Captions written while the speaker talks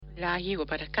Rahmatullahi wa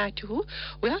barakatuhu.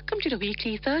 Welcome to the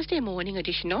weekly Thursday morning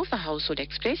edition of the Household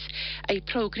Express, a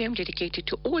program dedicated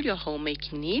to all your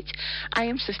homemaking needs. I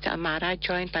am Sister Amara,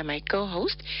 joined by my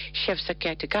co-host, Chef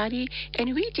Zakia Tagari,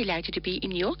 and we're delighted to be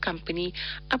in your company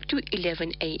up to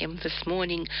 11 a.m. this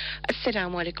morning.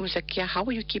 Assalamu alaikum, Zakia. How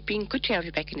are you keeping? Good to have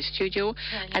you back in the studio.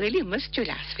 I really missed you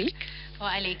last week.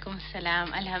 Wa alaikum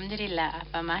salam. Alhamdulillah,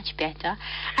 much better.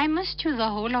 I missed you the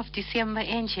whole of December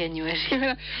and January.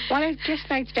 Well, it's just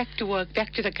nice back to work,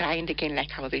 back to the grind again,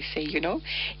 like how they say,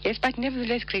 Yes, but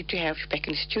nevertheless, great to have you back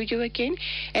in the studio again.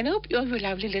 And I hope all your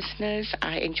lovely listeners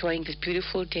are enjoying this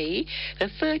beautiful day. The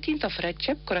 13th of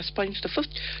Rajab corresponds to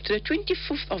the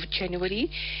 25th of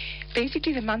January.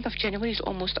 Basically, the month of January is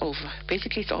almost over.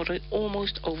 Basically, it's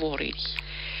almost over already.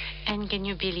 And can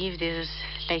you believe there's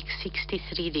like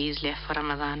 63 days left for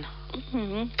Ramadan?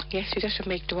 Yes, we just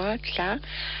make dua,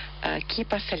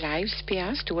 keep us alive, spare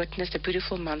us to witness the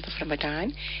beautiful month of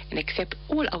Ramadan and accept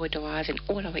all our du'as and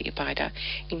all our ibadah,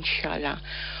 inshallah.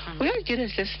 Well, dear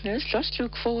listeners, let's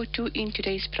look forward to in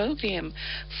today's program.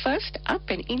 First up,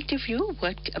 an interview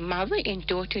with a mother and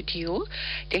daughter duo,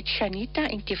 that's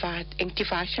Shanita and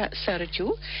Tivasha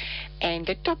Surjoo. And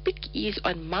the topic is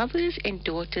on mothers and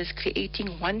daughters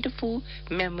creating wonderful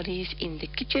memories in the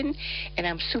kitchen. And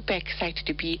I'm super excited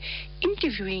to be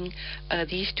interviewing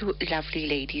these two lovely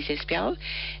ladies as well.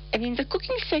 And in the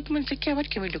cooking segment, Zakia, what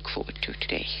can we look forward to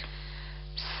today?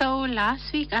 So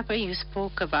last week, Abba, you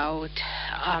spoke about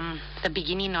the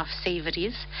beginning of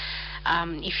savories.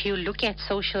 If you look at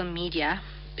social media,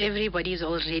 everybody's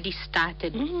already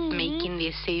started making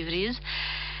their savories.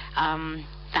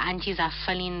 The aunties are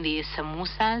filling their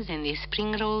samosas and their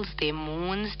spring rolls, their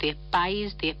moons, their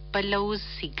pies, their pillows,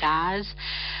 cigars.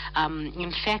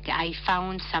 In fact, I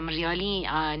found some really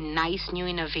nice, new,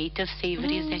 innovative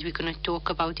savories that we're going to talk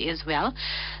about as well.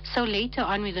 So later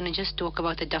on, we're going to just talk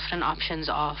about the different options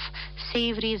of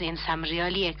savories and some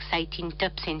really exciting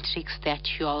tips and tricks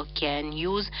that you all can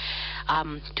use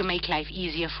to make life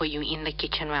easier for you in the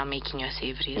kitchen while making your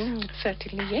savories.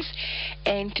 Certainly, yes.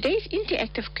 And today's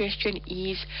interactive question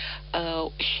is,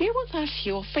 share with us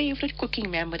your favorite cooking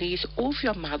memories of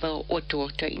your mother or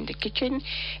daughter in the kitchen,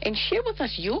 and share with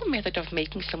us your method of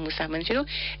making samousamans.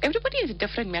 Everybody has a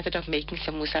different method of making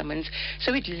samousamans,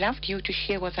 so we'd love you to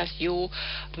share with us your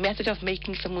method of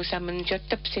making samousamans, your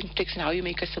tips and tricks on how you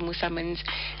make a samousamans.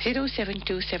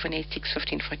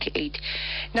 072-786-1548.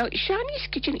 Now, Shani's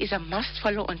Kitchen is a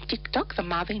must-follow on TikTok. The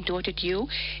mother and daughter duo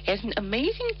has an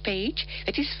amazing page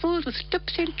that is filled with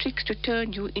tips and tricks to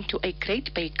turn you into a great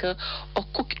baker or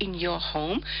cook in your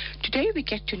home. Today we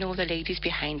get to know the ladies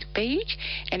behind the page,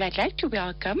 and I'd like to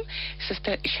welcome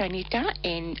Sister Shanita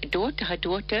and her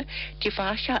daughter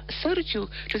Tivasha Surjoo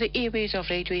to the airways of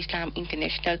Radio Islam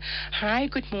International. Hi,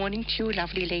 good morning to you,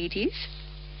 lovely ladies.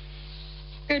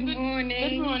 Good morning.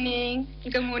 Good morning.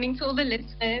 Good morning to all the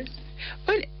listeners.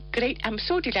 Well, great. I'm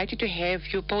so delighted to have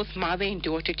you both, mother and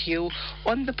daughter, to you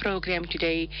on the program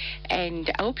today. And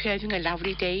I hope you're having a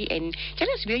lovely day. And tell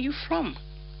us where you're from.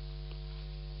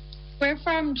 We're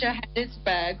from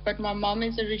Johannesburg, but my mom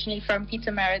is originally from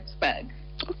Pietermaritzburg.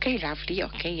 Okay, lovely.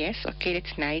 Okay, yes. Okay,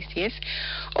 that's nice. Yes.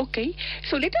 Okay,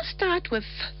 so let us start with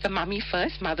the mummy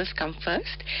first. Mothers come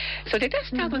first. So let us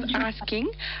start with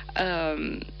asking,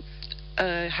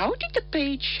 how did the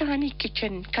page Shani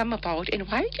Kitchen come about, and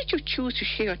why did you choose to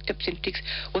share your tips and tricks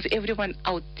with everyone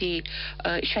out there,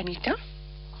 Shanita?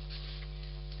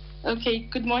 Okay,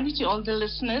 good morning to all the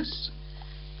listeners.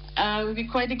 We're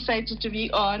quite excited to be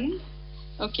on.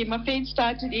 Okay, my page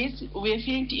started we're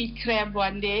feeling to eat crab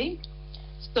one day.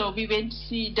 So we went to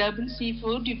see Durban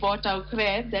Seafood. We bought our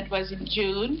crab. That was in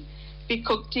June. We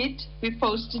cooked it. We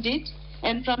posted it.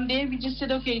 And from there, we just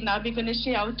said, okay, now we're going to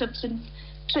share our tips and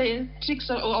tricks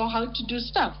or how to do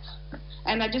stuff.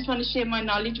 And I just want to share my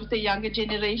knowledge with the younger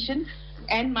generation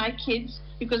and my kids,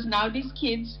 because now these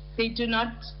kids, they do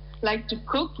not like to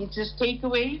cook. It's just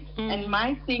takeaway. And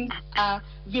my things are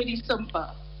very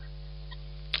simple.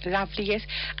 Lovely, yes.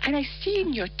 And I see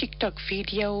in your TikTok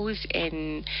videos,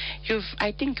 and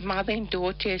I think mother and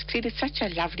daughter has created such a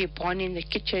lovely bond in the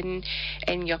kitchen,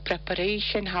 and your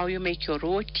preparation, how you make your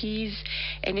rotis,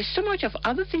 and there's so much of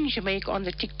other things you make on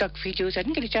the TikTok videos. I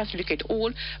didn't get a chance to look at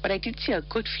all, but I did see a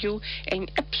good few, and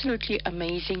absolutely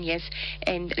amazing, yes,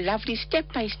 and lovely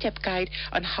step-by-step guide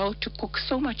on how to cook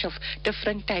so much of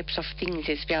different types of things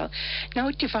as well. Now,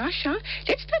 Tivasha,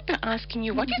 let's start by asking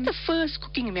you, what is the first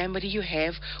cooking memory you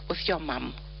have with your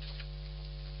mum?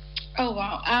 Oh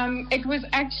wow. It was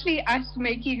actually us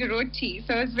making roti.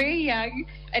 So I was very young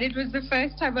and it was the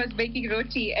first time I was making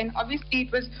roti, and obviously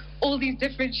it was all these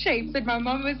different shapes, and my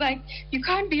mom was like, "You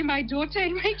can't be my daughter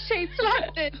and make shapes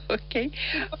like this." Okay.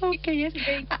 Okay, yes.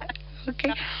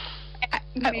 Okay.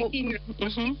 Making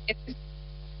mhm.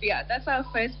 Yeah, that's our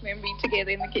first memory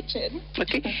together in the kitchen.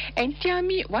 Okay. And tell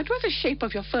me, what was the shape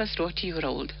of your first roti you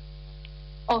rolled?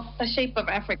 Oh, the shape of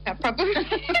Africa, probably.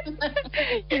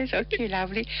 Yes, okay,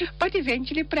 lovely. But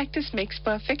eventually practice makes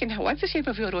perfect. And what's the shape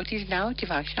of your rotis now,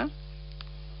 Tivasha?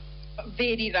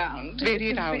 Very round. Very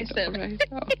It's round. impressive.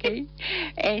 All right. Okay.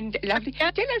 And lovely. Tell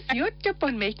us your tip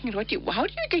on making roti. How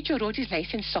do you get your rotis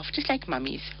nice and soft, just like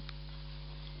mummy's?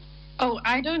 Oh,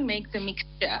 I don't make the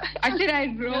mixture. I said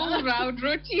I roll round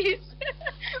rotis.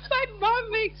 My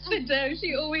mom makes the dough.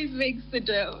 She always makes the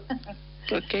dough.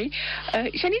 Okay.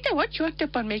 Shanita, what's your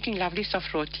tip on making lovely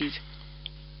soft rotis?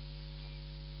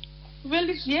 Well,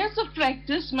 it's years of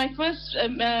practice. My first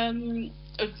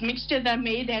mixture that I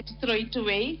made, I had to throw it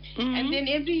away. Mhm. And then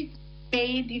every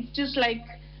made, it's just like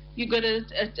you got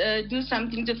to do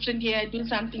something different here, do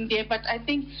something there. But I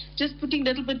think just putting a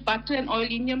little bit butter and oil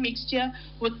in your mixture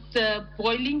with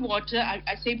boiling water,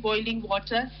 I say boiling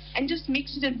water, and just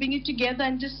mix it and bring it together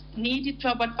and just knead it for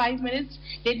about 5 minutes.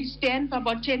 Let it stand for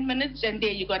about 10 minutes, and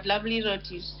there you got lovely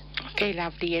rotis. Okay,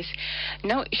 lovely, yes.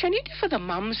 Now, Shanita, for the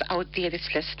mums out there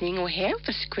that's listening who have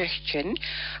this question,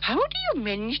 how do you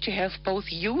manage to have both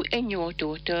you and your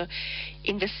daughter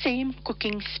in the same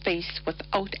cooking space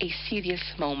without a serious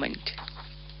moment?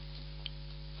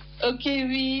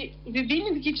 Okay, we've been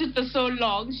in the kitchen for so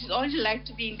long. She's always liked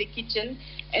to be in the kitchen,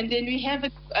 and then we have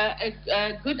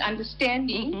a good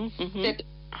understanding that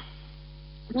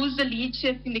who's the lead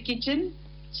chef in the kitchen,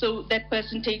 so that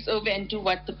person takes over and do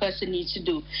what the person needs to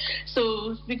do.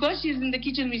 So because she's in the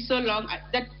kitchen with so long,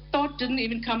 that thought didn't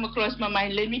even come across my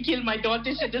mind. Let me kill my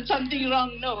daughter. She did something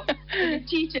wrong. No, the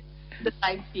teacher did the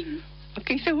right thing.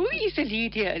 Okay, so who is the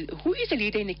leader? Who is the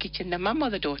leader in the kitchen, the mum or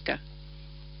the daughter?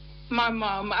 My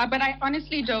mom, but I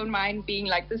honestly don't mind being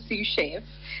like the sous chef.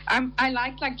 I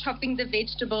like chopping the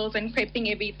vegetables and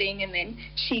prepping everything, and then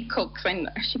she cooks, and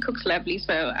she cooks lovely.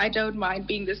 So I don't mind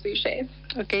being the sous chef.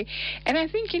 Okay, and I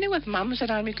think with mums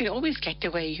around, we can always get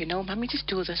away. Mommy, just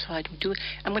do this. I'm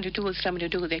going to do this. I'm going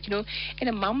to do that. And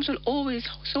the mums will always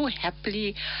so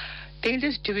happily. They'll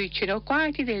just do it,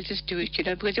 quietly they'll just do it,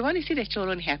 because they want to see their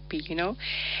children happy,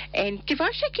 And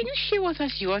Tivasha, can you share with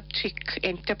us your trick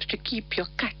and tips to keep your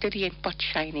cutlery and pot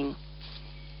shining?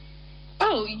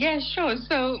 Oh, yeah, sure.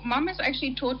 So Mom has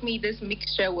actually taught me this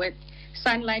mixture with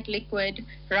sunlight liquid,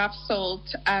 rough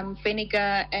salt,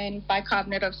 vinegar, and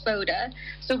bicarbonate of soda.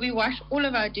 So we wash all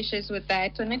of our dishes with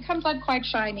that, and it comes out quite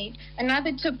shiny.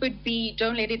 Another tip would be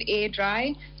don't let it air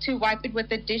dry, to wipe it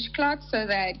with a dishcloth so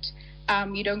that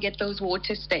you don't get those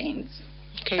water stains.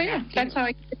 Okay, so yeah, that's how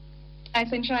I keep it nice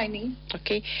and shiny.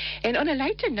 Okay, and on a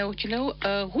lighter note,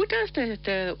 who does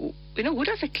who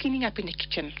does the cleaning up in the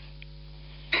kitchen?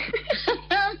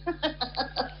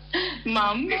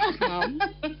 Mom.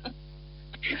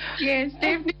 Yes,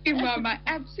 definitely, Mom. I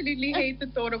absolutely hate the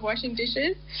thought of washing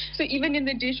dishes. So even in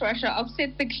the dishwasher, I'll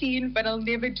set the clean, but I'll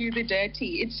never do the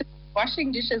dirty. It's just,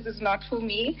 washing dishes is not for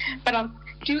me, but I'll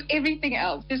do everything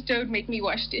else. Just don't make me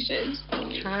wash dishes.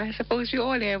 I suppose we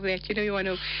all have that. You want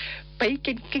to bake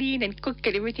and clean and cook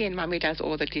and everything, and Mommy does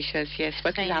all the dishes. Yes,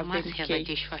 but so love you must them. have a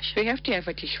dishwasher. We have to have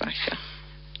a dishwasher.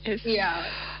 Yes. Yeah.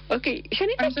 Okay,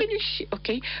 Shanita, can you...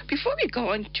 okay, before we go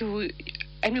on to...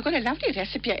 And we've got a lovely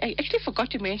recipe. I actually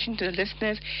forgot to mention to the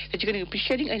listeners that you're going to be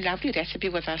sharing a lovely recipe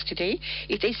with us today.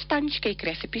 It's a sponge cake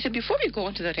recipe. So before we go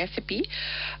on to the recipe,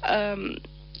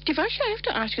 Tivasha, I have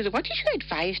to ask you, what is your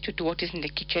advice to daughters in the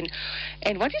kitchen?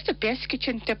 And what is the best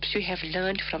kitchen tips you have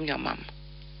learned from your mom?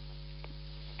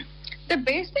 The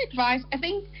best advice, I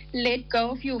think, let go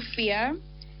of your fear.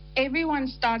 Everyone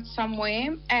starts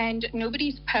somewhere, and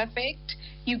nobody's perfect.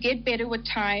 You get better with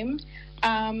time.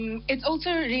 It's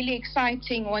also really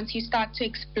exciting once you start to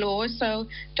explore, so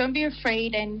don't be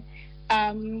afraid, and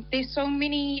there's so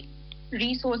many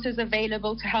resources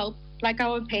available to help, like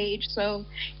our page, so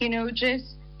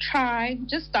just try,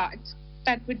 just start.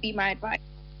 That would be my advice.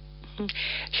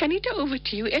 Shanita, over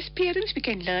to you. As parents, we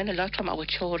can learn a lot from our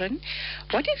children.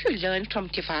 What have you learned from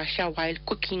Tivasha while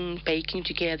cooking, baking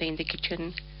together in the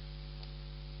kitchen?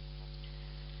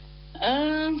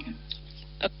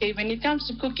 Okay, when it comes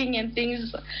to cooking and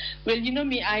things, well,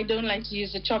 me, I don't like to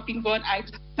use a chopping board. I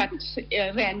just cut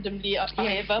randomly or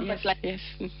whatever. Yes, but yes.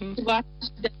 Mm-hmm.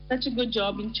 Tivasha does such a good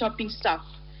job in chopping stuff.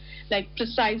 like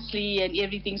precisely and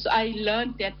everything. So I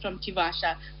learned that from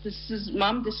Tivasha.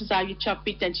 Mom, this is how you chop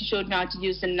it, and she showed me how to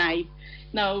use a knife.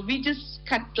 Now we just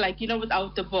cut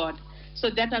without the board. So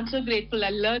that I'm so grateful. I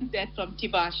learned that from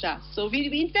Tivasha. So we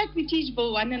in fact we teach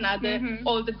both one another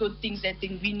all the good things that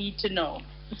we need to know.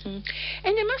 And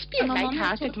there must be a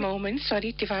light-hearted moment.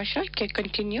 Sorry, Tivasha,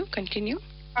 continue.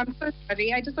 I'm so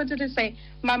sorry. I just wanted to say,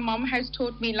 my mom has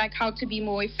taught me how to be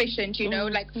more efficient.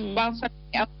 While something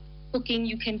else is cooking,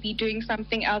 you can be doing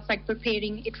something else, like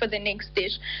preparing it for the next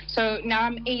dish. So now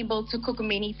I'm able to cook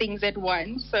many things at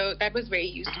once. So that was very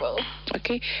useful.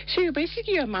 Okay, so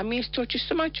basically your mommy has taught you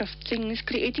so much of things,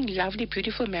 creating lovely,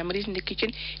 beautiful memories in the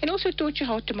kitchen, and also taught you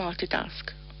how to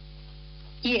multitask.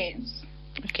 Yes.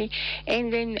 Okay,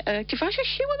 and then Tivasha,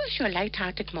 share with us your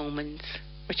light-hearted moments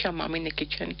with your mom in the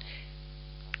kitchen.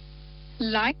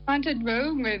 Light-hearted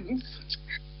moments.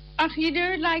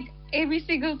 Every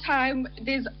single time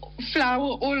there's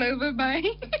flour all over my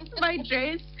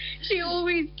dress, she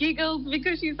always giggles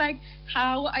because she's like,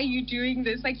 how are you doing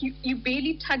this? You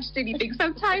barely touched anything.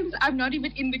 Sometimes I'm not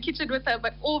even in the kitchen with her,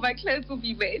 but all my clothes will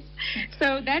be wet.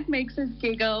 So that makes us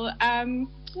giggle.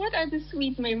 What are the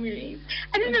sweet memories?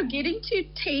 I don't know, getting to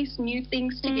taste new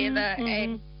things together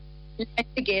and learn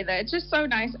together. It's just so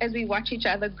nice as we watch each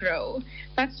other grow.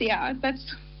 That's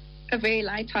a very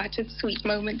light-hearted, sweet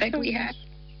moment that we had.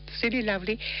 It's really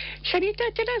lovely.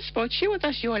 Shanita, share with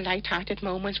us your light-hearted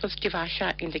moments with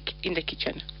Tivasha in the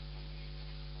kitchen.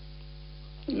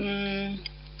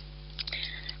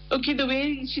 Okay, the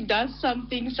way she does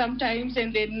something sometimes,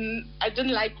 and then I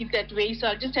don't like it that way, so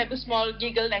I'll just have a small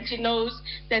giggle, and she knows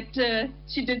that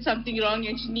she did something wrong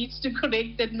and she needs to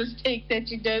correct that mistake that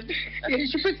she did. Yeah,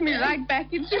 she puts me right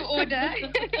back into order.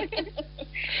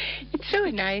 It's so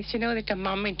nice, that a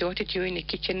mom and daughter do in the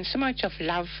kitchen. So much of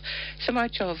love, so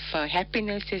much of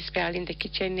happiness as well in the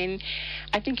kitchen. And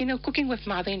I think, cooking with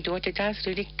mother and daughter does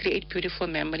really create beautiful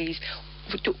memories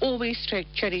to always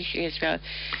cherish as well.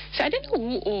 So I don't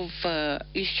know who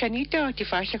is Shanita or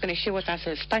Tivasha going to share with us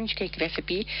a sponge cake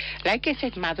recipe. Like I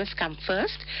said, mothers come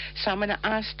first. So I'm going to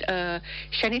ask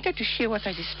Shanita to share with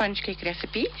us the sponge cake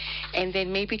recipe, and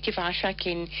then maybe Tivasha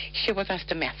can share with us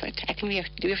the method. I think we have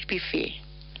to be fair.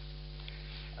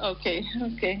 Okay.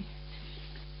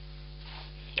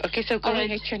 Okay, so go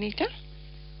ahead, Shanita.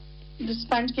 The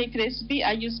sponge cake recipe,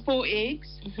 I use 4 eggs,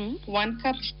 1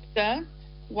 cup sugar,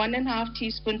 1.5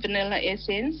 teaspoon vanilla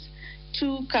essence,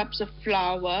 2 cups of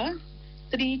flour,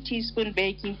 3 teaspoon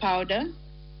baking powder,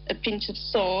 a pinch of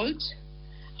salt,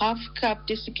 half cup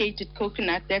desiccated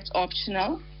coconut, that's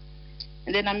optional.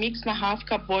 And then I mix my half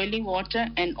cup boiling water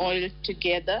and oil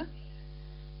together.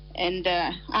 And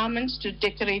almonds to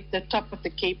decorate the top of the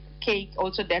cake,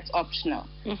 also that's optional.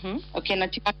 Okay, now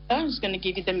Tivasha is going to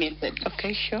give you the method.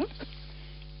 Okay, sure.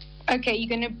 Okay, you're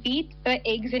going to beat the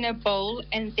eggs in a bowl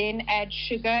and then add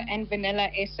sugar and vanilla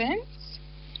essence.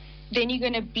 Then you're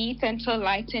going to beat until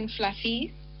light and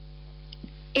fluffy.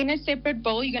 In a separate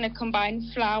bowl, you're going to combine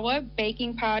flour,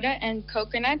 baking powder, and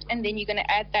coconut, and then you're going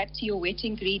to add that to your wet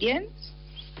ingredients.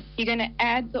 You're going to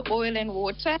add the oil and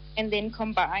water and then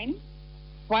combine.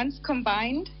 Once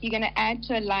combined, you're going to add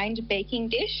to a lined baking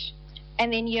dish.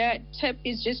 And then your tip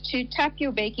is just to tap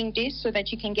your baking dish so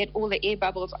that you can get all the air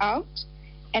bubbles out.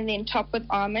 And then top with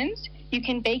almonds. You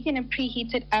can bake in a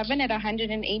preheated oven at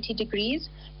 180 degrees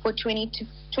for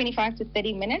 25 to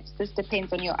 30 minutes. This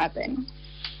depends on your oven.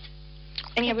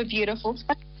 And you have a beautiful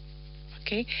sponge.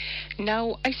 Okay.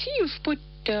 Now, I see you've put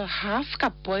half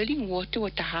cup boiling water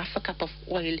with a half a cup of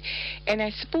oil. And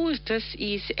I suppose this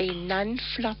is a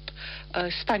non-flop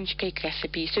sponge cake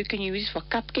recipe. So you can use it for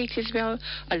cupcakes as well,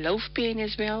 a loaf pan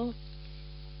as well.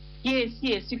 Yes,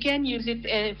 you can use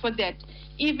it for that.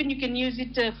 Even you can use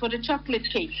it for the chocolate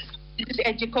cake. You just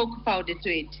add your cocoa powder to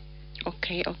it.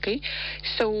 Okay.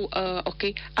 So,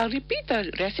 I'll repeat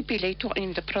the recipe later on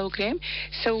in the program.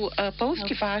 So, both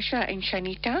Tivasha and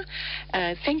Shanita,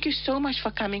 thank you so much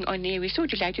for coming on air. We're so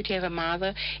delighted to have a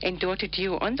mother and daughter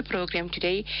duo on the program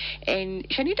today. And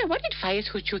Shanita, what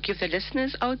advice would you give the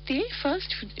listeners out there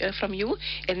first from you?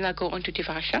 And then I'll go on to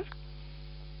Tivasha.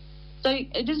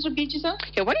 Sorry, just repeat yourself?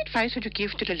 Yeah, what advice would you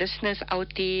give to the listeners out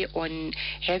there on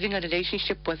having a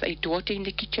relationship with a daughter in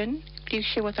the kitchen? Please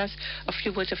share with us a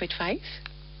few words of advice.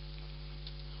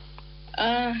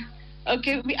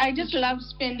 Okay, I just love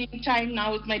spending time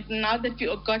now with now that we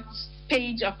got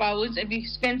page of ours, and we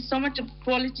spend so much of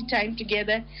quality time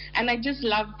together, and I just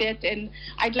love that, and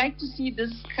I'd like to see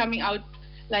this coming out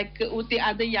like with the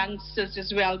other youngsters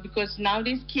as well, because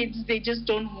nowadays kids, they just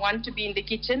don't want to be in the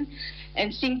kitchen.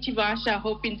 And seeing Tivasha, I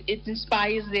hope it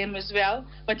inspires them as well.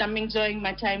 But I'm enjoying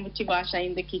my time with Tivasha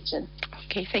in the kitchen.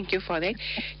 Okay, thank you for that.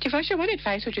 Tivasha, what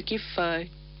advice would you give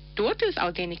daughters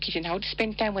out there in the kitchen, how to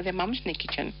spend time with their moms in the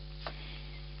kitchen?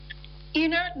 You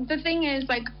know, the thing is,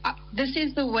 like, this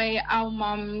is the way our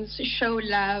moms show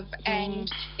love,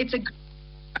 and it's a good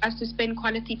for us to spend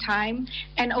quality time.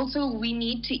 And also, we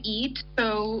need to eat,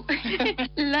 so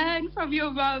learn from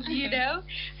your mom, you know.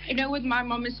 I know with my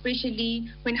mom, especially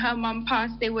when her mom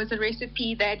passed, there was a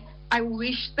recipe that I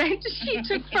wish that she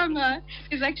took from her.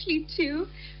 There's actually two,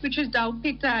 which was dal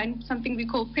pita and something we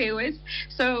call pewes.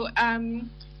 So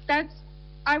that's,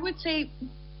 I would say,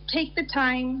 take the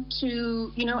time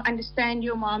to, you know, understand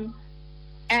your mom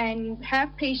and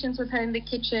have patience with her in the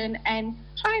kitchen and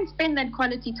try and spend that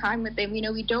quality time with them. You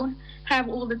know, we don't have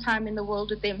all the time in the world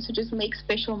with them, so just make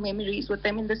special memories with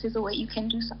them, and this is a way you can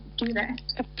do that.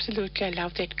 Absolutely, I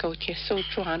love that, Coach. You're so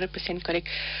true, 100% correct.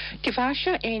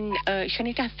 Tivasha and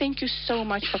Shanita, thank you so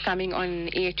much for coming on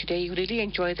air today. We really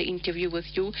enjoyed the interview with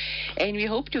you, and we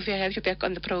hope to have you back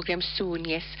on the program soon,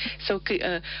 yes. So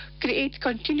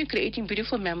continue creating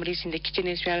beautiful memories in the kitchen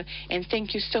as well, and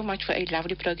thank you so much for a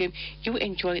lovely program. You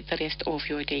enjoy the rest of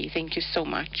your day. Thank you so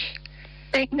much.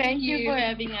 Thank you for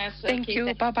having us. Thank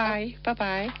you. Bye-bye.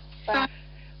 Bye-bye. Bye.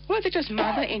 Well, that was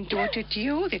mother and daughter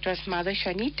duo. That was mother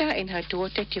Shanita and her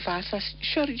daughter Tivasha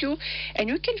Surjoo. And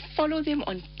you can follow them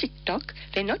on TikTok.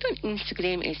 They're not on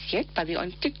Instagram as yet, but they're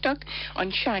on TikTok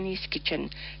on Shani's Kitchen.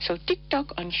 So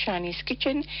TikTok on Shani's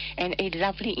Kitchen, and a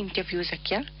lovely interview,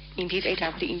 Zakia. Indeed, a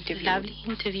lovely interview. Lovely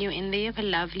interview, and they have a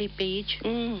lovely page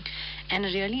and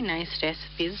really nice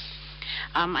recipes.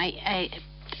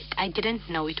 I didn't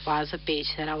know it was a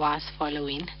page that I was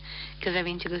following, because I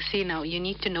went to go see. Now you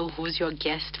need to know who's your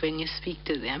guest when you speak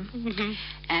to them.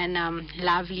 And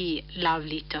lovely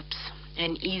tips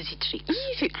and easy tricks.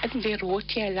 Easy. I think their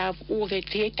roti, I love all that,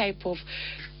 their type of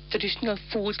traditional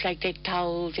foods like the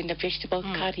dals and the vegetable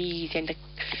curries and the...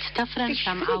 It's different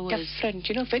from ours. Different,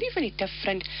 you know, very, very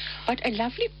different. But a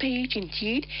lovely page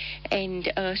indeed.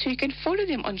 And so you can follow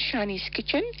them on Shani's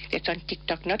Kitchen. That's on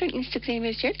TikTok, not on Instagram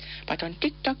as yet, but on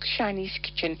TikTok, Shani's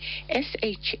Kitchen.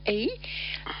 Shani.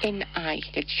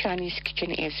 That's Shani's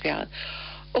Kitchen as well.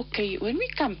 Okay, when we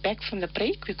come back from the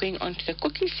break, we're going on to the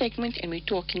cooking segment and we're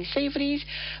talking savories.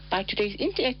 But today's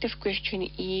interactive question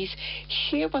is,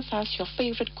 share with us your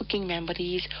favorite cooking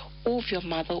memories of your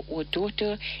mother or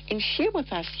daughter, and share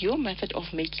with us your method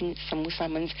of making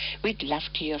samosamans. We'd love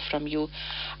to hear from you.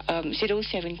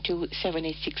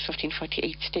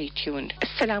 072-786-1548. Stay tuned.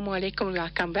 Assalamu alaikum.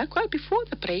 Welcome back. Well, before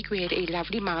the break, we had a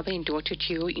lovely mother and daughter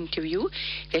duo interview.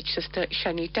 That's Sister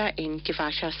Shanita and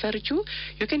Tivasha Surjoo.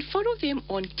 You can follow them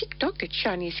on TikTok at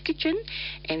Shani's Kitchen,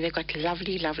 and they've got a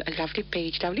lovely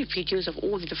page, lovely videos of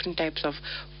all the different types of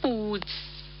foods,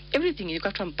 everything. You've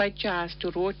got from bhajas to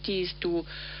rotis to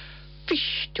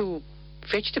fish to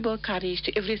vegetable curries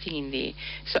to everything in there.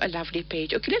 So a lovely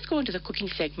page. Okay, let's go on to the cooking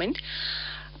segment.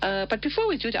 But before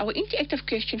we do that, our interactive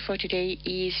question for today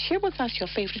is, share with us your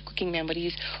favorite cooking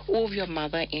memories of your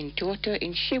mother and daughter,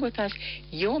 and share with us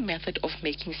your method of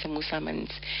making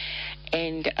samosamans.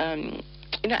 And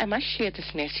you know, I must share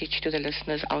this message to the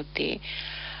listeners out there.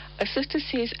 A sister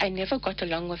says, I never got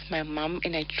along with my mom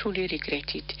and I truly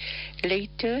regret it.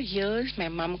 Later years, my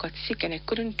mom got sick and I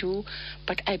couldn't do,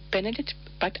 but I benefited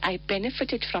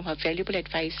from her valuable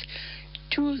advice.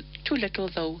 Too little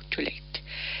though, too late.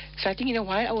 So I think, you know,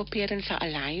 while our parents are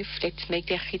alive, let's make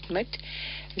their khidmat.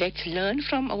 Let's learn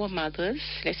from our mothers.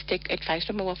 Let's take advice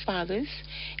from our fathers.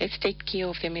 Let's take care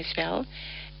of them as well.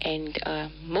 And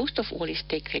most of all is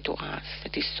take their du'as.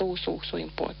 That is so, so, so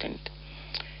important.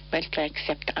 Well, to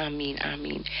accept. Ameen,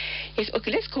 ameen. Yes,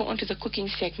 okay, let's go on to the cooking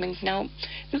segment. Now,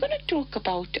 we're going to talk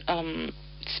about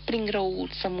spring rolls,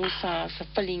 samosas,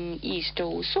 filling,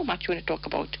 Easter, so much we want to talk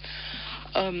about.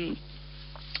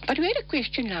 But we had a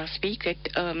question last week that,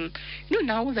 you know,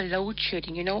 now with the load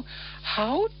shedding, you know,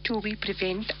 how do we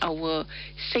prevent our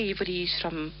savories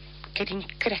from getting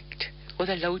cracked with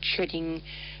the load shedding,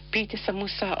 be it a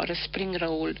samosa or a spring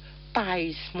roll,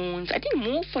 pies, moons? I think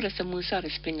more for a samosa or a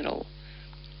spring roll.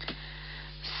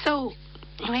 So,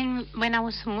 when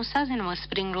our samosas and our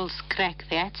spring rolls crack,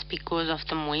 that's because of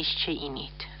the moisture in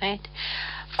it, right?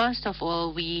 First of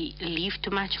all, we leave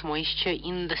too much moisture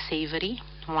in the savory,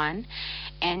 one.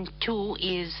 And two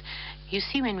is, you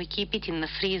see, when we keep it in the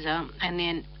freezer and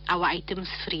then our items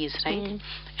freeze, right?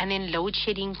 And then load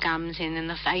shedding comes and then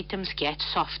the items get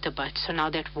soft a bit. So now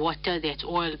that water, that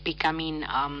oil becoming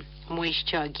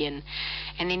moisture again.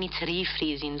 And then it's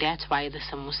refreezing. That's why the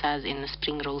samosas and the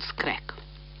spring rolls crack.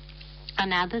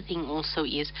 Another thing also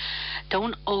is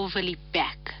don't overly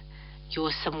pack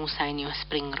your samosa and your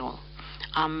spring roll.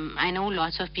 I know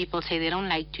lots of people say they don't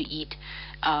like to eat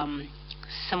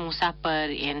samosa per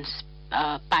and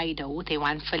pie dough. They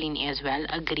want filling as well.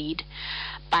 Agreed.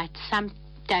 But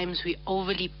sometimes we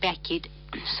overly pack it.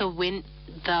 So when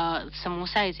the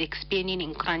samosa is expanding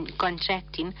and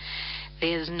contracting,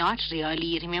 there's not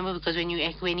really, remember, because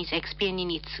when it's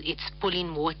expanding, it's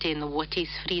pulling water and the water is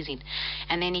freezing,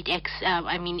 and then it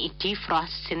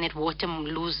defrosts and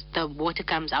the water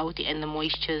comes out and the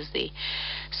moisture is there.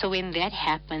 So when that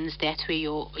happens, that's where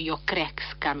your cracks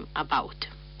come about.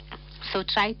 So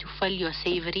try to fill your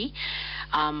savory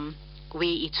where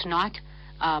it's not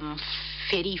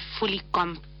very fully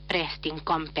compressed and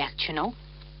compact,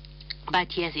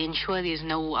 but yes, ensure there's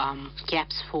no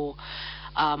gaps for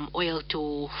oil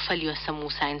to fill your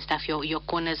samosa and stuff. Your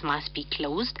corners must be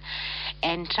closed,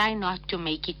 and try not to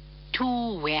make it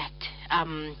too wet.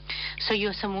 So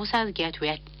your samosas get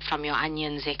wet from your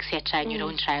onions, etc., and you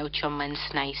don't try out your mince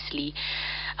nicely.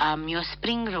 Your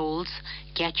spring rolls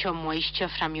get your moisture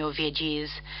from your veggies,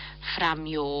 from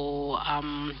your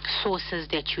sauces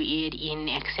that you add in,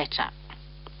 etc.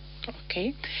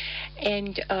 Okay,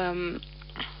 and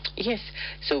yes,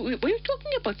 so when you're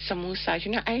talking about samosas,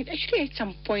 I actually had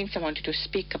some points I wanted to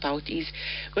speak about. Is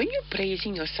when you're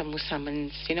braising your samosa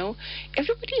mince,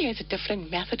 everybody has a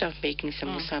different method of making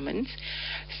samosa mince.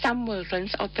 Some will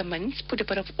rinse out the mince, put a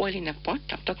bit of oil in a pot.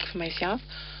 I'm talking for myself.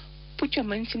 Put your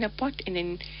mince in a pot and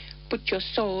then put your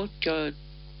salt, your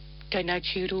dhania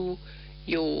jeeru,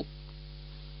 your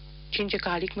ginger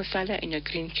garlic masala and your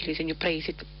green chilies, and you braise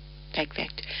it like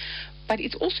that. But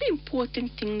it's also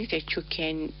important things that you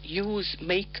can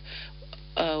make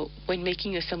when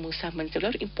making your samosa mince. There are a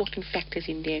lot of important factors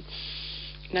in there.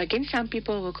 Now again, some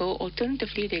people will go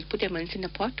alternatively, they'll put their mince in a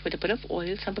pot with a bit of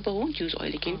oil. Some people won't use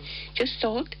oil again, just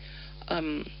salt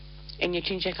and your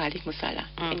ginger garlic masala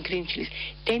and green chilies.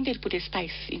 Then they'll put their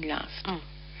spices in last.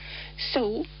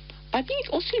 So I think it's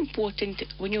also important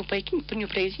when you're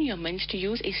braising your mince to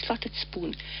use a slotted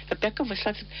spoon, the back of a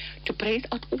slotted, to braise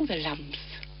out all the lumps.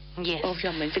 Yes. Of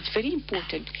your mince. It's very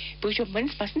important because your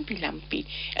mince mustn't be lumpy.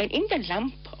 And in the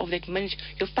lump of that mince,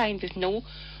 you'll find there's no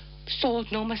salt,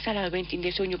 no masala went in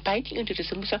there. So when you're biting into the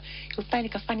samosa, you'll find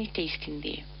like a funny taste in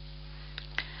there.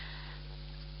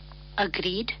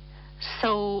 Agreed.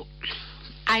 So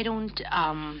I don't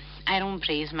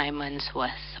braise my mince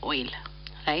with oil.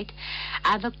 Right?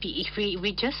 If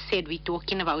we just said we're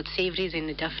talking about savories in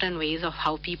the different ways of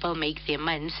how people make their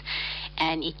mince,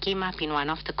 and it came up in one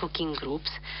of the cooking groups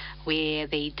where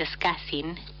they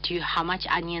discussing how much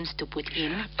onions to put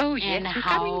in. Oh yes, and we're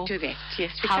coming to that.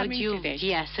 Yes, we're coming to that.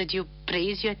 Yeah, so do you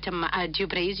braise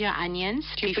your onions?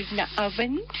 Do you put in the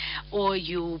oven? Or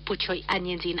you put your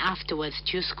onions in afterwards?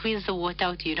 Do you squeeze the water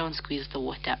out? You don't squeeze the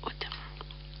water out.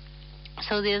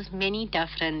 So there's many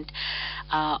different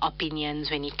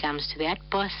opinions when it comes to that.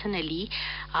 Personally,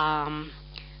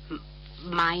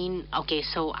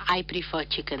 so I prefer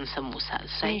chicken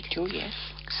samosas, right? Me too, yes.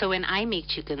 So when I make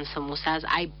chicken samosas,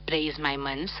 I braise my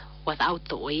mince without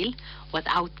the oil,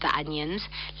 without the onions,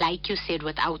 like you said,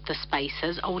 without the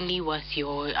spices, only with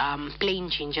your plain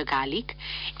ginger garlic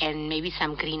and maybe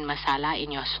some green masala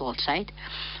and your salt, right?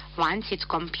 Once it's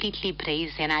completely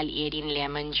braised, then I'll add in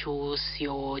lemon juice,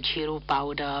 your jeeru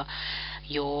powder,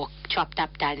 your chopped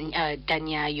up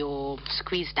dhania, your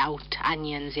squeezed out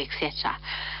onions, etc.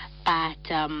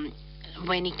 But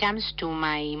when it comes to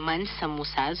my mince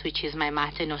samosas, which is my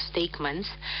mutton or steak mince,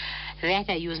 that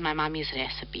I use my mommy's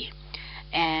recipe.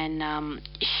 And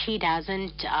she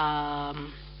doesn't add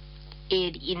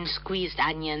in squeezed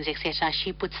onions, etc.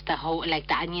 She puts the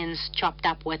onions chopped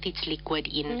up with its liquid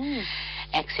in,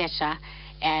 etc.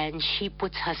 And she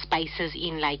puts her spices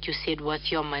in, like you said,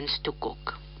 with your mince to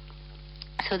cook.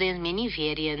 So there's many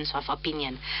variants of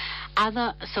opinion.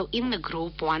 So in the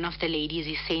group, one of the ladies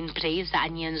is saying braise the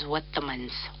onions with the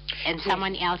mince, and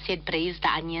someone else said braise the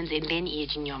onions and then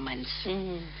add in your mince.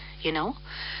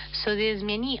 So there's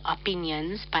many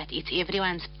opinions, but it's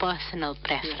everyone's personal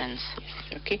preference.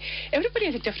 Yes. Okay. Everybody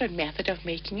has a different method of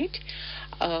making it,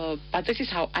 but this is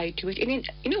how I do it. And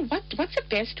then, what's the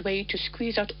best way to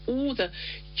squeeze out all the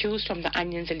juice from the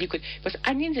onions and liquid? Because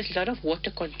onions, there's a lot of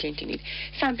water content in it.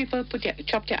 Some people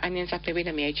chop their onions up maybe in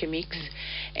a major mix,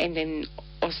 and then,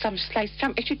 or some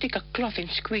actually take a cloth and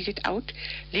squeeze it out,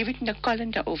 leave it in the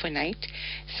colander overnight.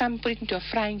 Some put it into a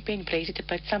frying pan, braise it a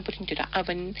bit. Some put it into the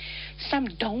oven. Some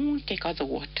don't take out the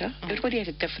water. Everybody has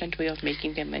a different way of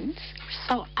making their mince.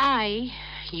 So I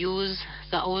use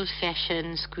the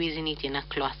old-fashioned squeezing it in a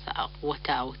cloth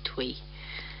water out way.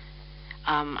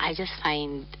 I just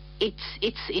find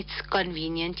it's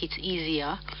convenient, it's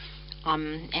easier,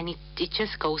 and it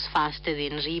just goes faster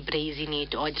than re-braising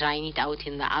it or drying it out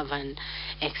in the oven,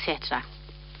 etc.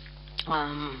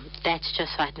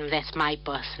 That's my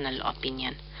personal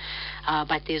opinion.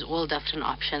 But there's all different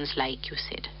options, like you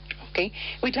said. Okay.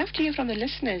 We'd love to hear from the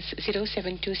listeners,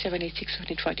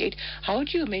 072-786-1448. How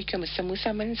do you make your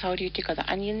samosa buns? How do you take out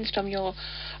the onions from your...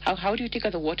 How do you take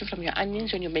out the water from your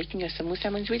onions when you're making your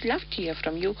samosa buns? We'd love to hear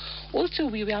from you. Also,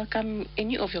 we welcome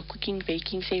any of your cooking,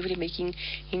 baking, savory making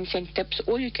hints and tips,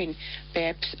 or you can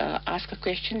perhaps ask a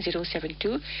question,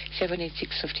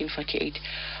 072-786-1548.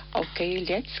 Okay,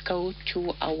 let's go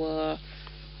to our...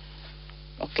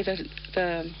 Okay,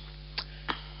 the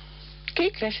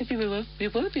cake recipe, we will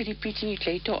be repeating it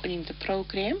later on in the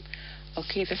program.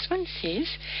 Okay, this one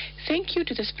says, thank you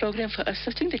to this program for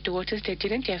assisting the daughters that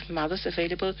didn't have mothers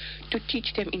available to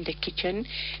teach them in the kitchen.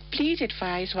 Please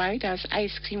advise why does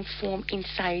ice form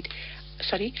inside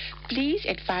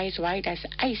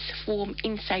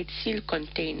sealed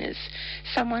containers?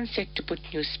 Someone said to put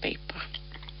newspaper.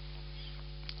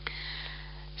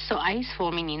 So ice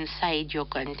forming inside your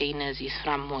containers is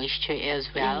from moisture as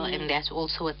well, and that's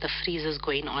also with the freezers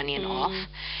going on and off.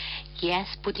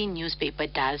 Yes, putting newspaper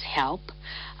does help.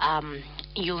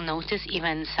 You'll notice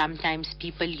even sometimes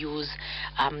people use,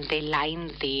 they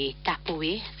line the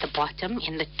Tupperware, the bottom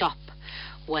and the top,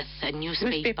 with a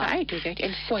newspaper. I do that,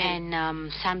 and foil.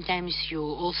 And sometimes you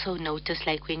also notice,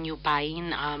 like when you're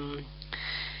buying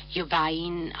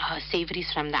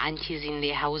savories from the aunties in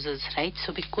their houses, right?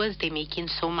 So because they're making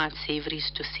so much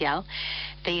savories to sell,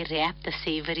 they wrap the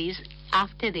savories.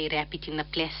 After they wrap it in the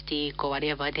plastic or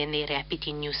whatever, then they wrap it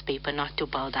in newspaper not to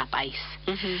build up ice.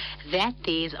 That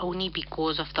there is only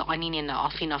because of the on-in and the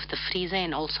off-in of the freezer,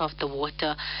 and also of the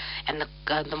water and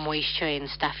the moisture and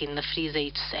stuff in the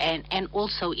freezer. And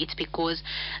also it's because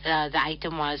the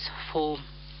item was for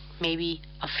maybe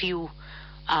a few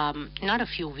not a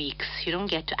few weeks. You don't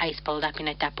get ice build up in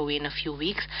a Tupperware in a few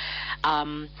weeks.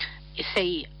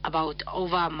 Say about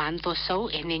over a month or so,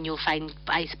 and then you'll find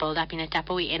ice build up in a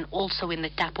Tupperware, and also when the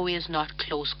Tupperware is not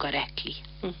closed correctly.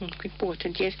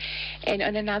 Important, yes. And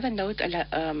on another note, a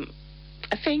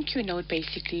thank you note,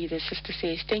 basically, the sister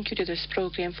says, thank you to this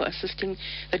program for assisting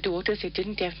the daughters that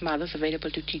didn't have mothers available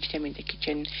to teach them in the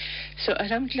kitchen. So,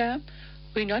 alhamdulillah,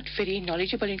 we're not very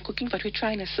knowledgeable in cooking, but we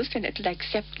try and assist, and it'll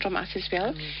accept from us as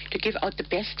well to give out the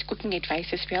best cooking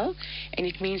advice as well. And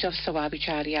it means of Sawabi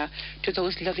Charia to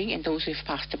those living and those who have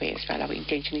passed away as well. Our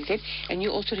intention is it. And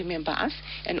you also remember us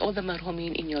and all the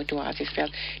marhumin in your du'as as well.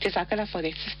 Jazakallah for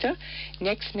that, sister.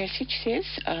 Next message says,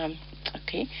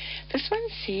 okay, this one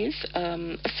says,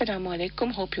 Assalamu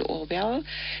alaikum, hope you're all well.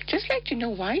 Just like to know,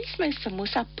 why is my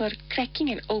samosa per cracking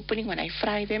and opening when I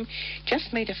fry them?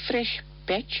 Just made a fresh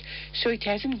batch, so it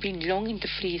hasn't been long in the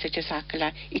freezer,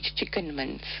 Jazakallah. It's chicken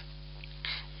mince.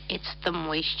 It's the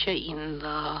moisture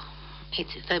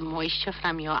it's the moisture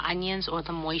from your onions or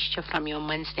the moisture from your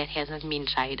mince that hasn't been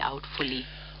dried out fully.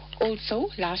 Also,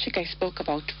 last week I spoke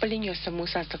about filling your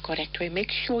samosas the correct way.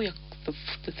 Make sure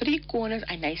the three corners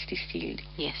are nicely sealed.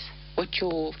 Yes. With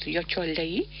your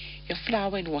lei, your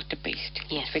flour and water paste.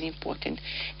 Yes. It's very important.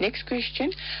 Next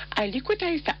question. I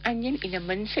liquidize the onion in a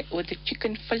mince with the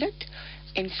chicken fillet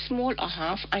and small or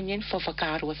half onion for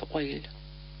vagar with oil.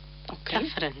 Okay.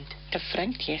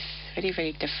 Different, yes. Very,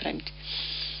 very different.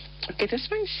 Okay, this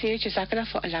one says, Jazakallah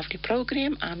for a lovely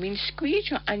program. I mean,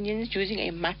 squeeze your onions using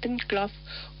a mutton cloth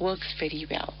works very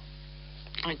well.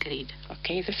 Agreed.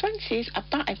 Okay, this one says,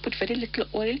 Appa, I put very little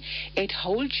oil, add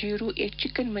whole jiru, add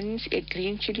chicken mince, add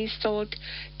green chili, salt,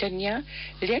 dhania.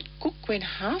 Let cook. When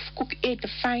half cook, add the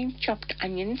fine chopped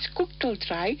onions. Cook till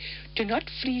dry. Do not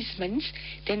freeze mince.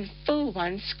 Then fill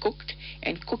once cooked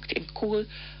and cool.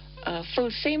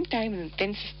 Fill same time,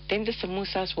 and then the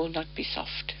samosas will not be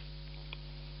soft.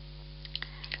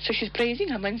 So she's braising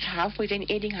her mince halfway, then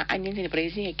adding her onions and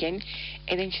braising again,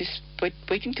 and then she's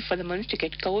waiting for the mince to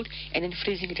get cold and then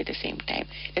freezing it at the same time.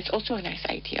 That's also a nice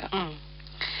idea.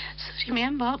 So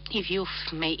remember, if you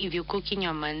cook in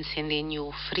your mince and then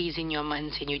you freeze in your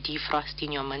mince and you defrost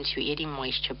in your mince, you're adding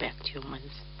moisture back to your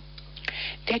mince.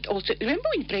 That also, remember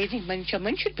when braising mince, your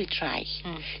mince should be dry.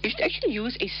 You should actually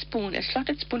use a spoon, a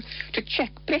slotted spoon, to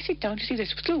check, press it down to see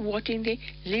there's still water in there,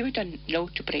 leave it on low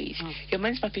to braise. Your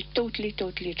mince must be totally,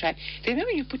 totally dry. Remember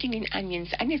when you're putting in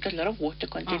onions got a lot of water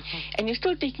content, and you're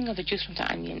still taking out the juice from the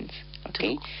onions.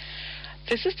 Okay?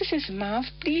 The sister says, Marv,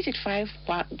 please advise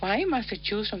why must the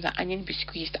juice from the onion be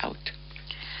squeezed out?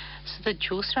 So the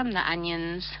juice from the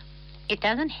onions, it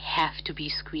doesn't have to be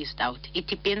squeezed out. It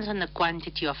depends on the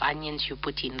quantity of onions you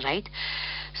put in, right?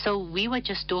 So we were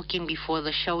just talking before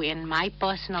the show, and my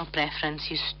personal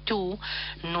preference is 2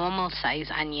 normal size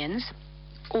onions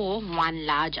or 1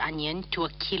 large onion to a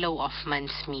kilo of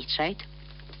minced meat, right?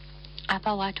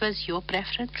 Appa, what was your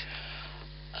preference?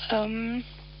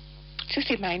 Just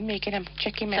remind me again, I'm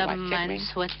checking my The WhatsApp.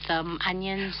 mince with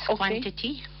onions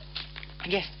quantity?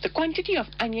 Yes, the quantity of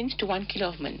onions to 1 kilo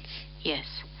of mince. Yes.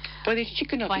 Whether it's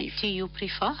chicken or What beef. do you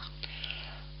prefer?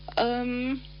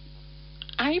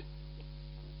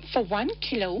 For 1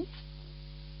 kilo,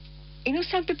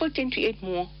 some people tend to add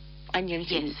more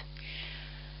onions in. Yes.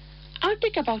 I'll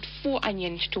take about 4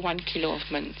 onions to 1 kilo of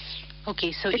mince.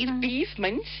 Okay, so It's beef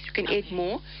mince, you can add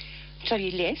more.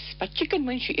 Sorry, less. But chicken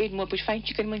mince, you add more, but fine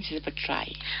chicken mince is a bit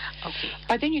dry. Okay.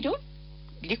 But then you don't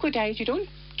liquidize, you don't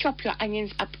chop your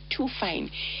onions up too fine.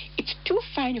 It's too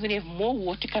fine, you're going to have more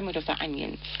water come out of the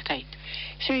onions. Right.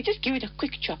 So you just give it a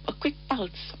quick chop, a quick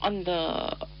pulse in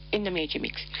the major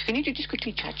mix. You need to just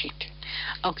quickly touch it.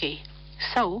 Okay.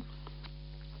 So,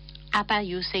 Appa,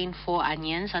 you saying 4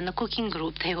 onions. On the cooking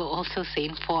group, they were also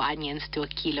saying 4 onions to a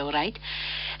kilo, right?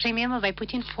 Remember, by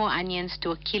putting 4 onions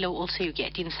to a kilo, also you're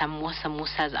getting some more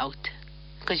samosas out,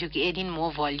 because you're adding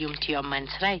more volume to your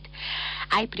mince, right?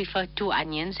 I prefer 2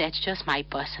 onions. That's just my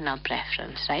personal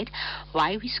preference, right?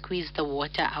 Why we squeeze the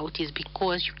water out is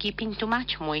because you're keeping too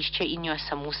much moisture in your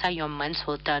samosa. Your mince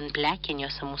will turn black and your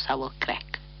samosa will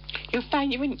crack. You'll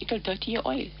find even it'll dirty your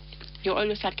oil. Your oil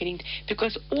will start getting,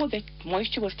 because all that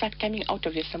moisture will start coming out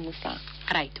of your samosa.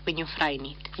 Right, when you're frying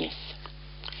it. Yes.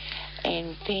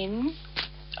 And then,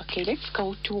 okay, let's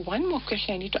go to one more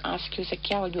question I need to ask you,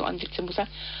 Zakia, while we're on the samosa.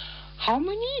 How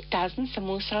many dozen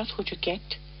samosas would you get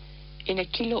in a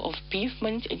kilo of beef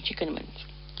mince and chicken mince?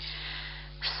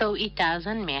 So it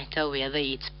doesn't matter whether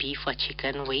it's beef or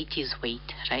chicken. Weight is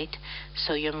weight, right?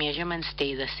 So your measurements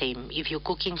stay the same. If you're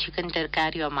cooking chicken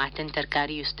tarkari or mutton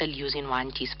tarkari, you're still using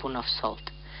 1 teaspoon of salt.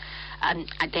 And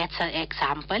that's an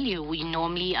example.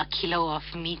 Normally a kilo of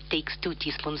meat takes 2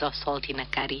 teaspoons of salt in a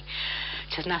curry.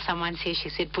 Just now someone said, she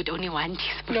said put only 1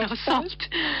 teaspoon of salt.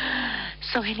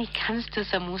 So when it comes to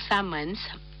samosa mince,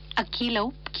 a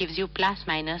kilo gives you plus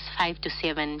minus 5 to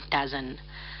 7 dozen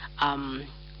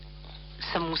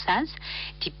samosas,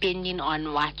 depending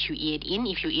on what you add in.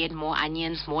 If you add more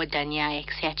onions, more dhania,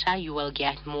 etc., you will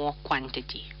get more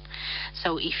quantity.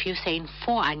 So if you're saying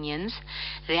 4 onions,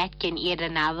 that can add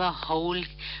another whole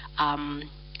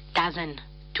dozen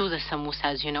to the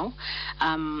samosas,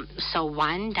 So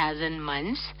 1 dozen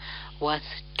mince with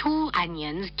 2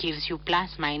 onions gives you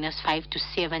plus minus 5 to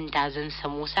 7 dozen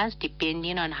samosas,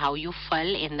 depending on how you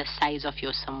fill and the size of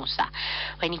your samosa.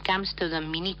 When it comes to the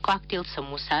mini cocktail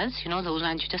samosas, those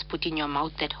ones you just put in your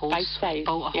mouth, that whole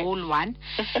whole one,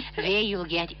 there you'll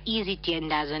get easy 10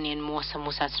 dozen and more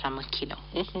samosas from a kilo.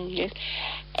 Yes.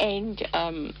 And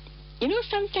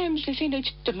sometimes they say that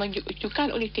you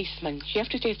can't only taste mince. You have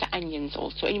to taste the onions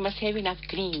also. And you must have enough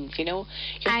greens, Your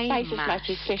spices must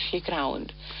be freshly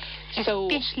ground.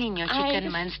 Especially in your chicken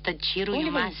mince, the jiru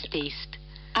you must taste.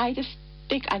 I just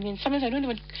take onions. Sometimes I don't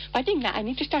even... I think now I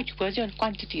need to start working on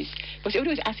quantities. Because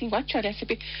everybody was asking, what's your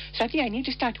recipe? So I think I need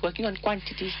to start working on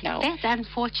quantities now. That's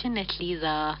unfortunately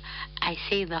the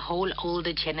whole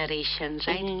older generations,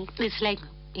 right? Mm-hmm. It's like,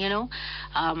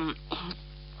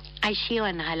 I share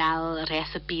an halal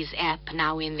recipes app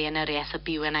now and then, a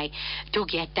recipe when I do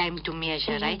get time to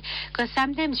measure, right? Because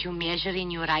sometimes you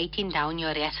measuring, you're writing down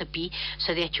your recipe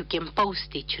so that you can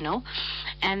post it,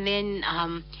 And then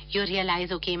you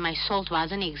realize, okay, my salt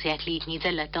wasn't exactly, it needs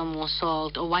a little more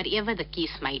salt, or whatever the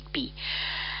case might be.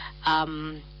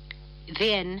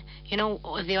 Then, there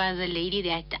was a lady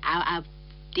that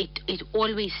it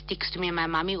always sticks to me. My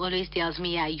mommy always tells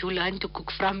me, you learn to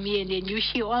cook from me, and then you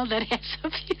share all the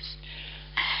recipes.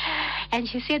 And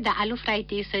she said the aloo fry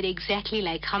tasted exactly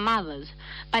like her mother's.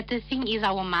 But the thing is,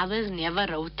 our mothers never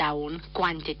wrote down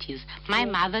quantities. My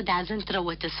mother doesn't throw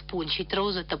with a spoon. She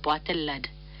throws with the bottle lid.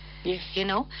 Yes.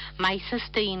 My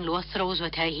sister-in-law throws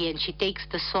with her hand. She takes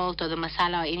the salt or the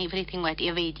masala or everything,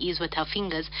 whatever it is, with her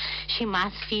fingers. She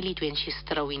must feel it when she's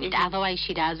throwing it. Otherwise,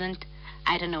 she doesn't.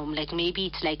 I don't know, like maybe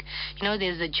it's like,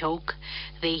 there's a joke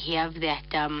they have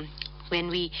that when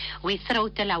we throw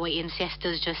till our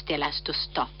ancestors just tell us to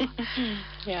stop.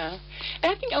 Yeah.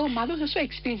 And I think our mothers also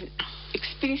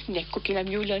experienced in their cooking.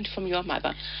 You learned from your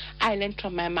mother. I learned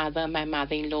from my mother, my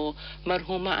mother-in-law,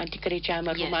 Marhuma, Auntie Kareja,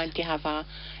 Marhuma, Auntie Hava,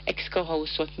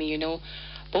 ex-co-host with me,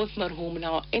 both Marhum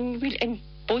now. And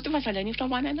both of us are learning from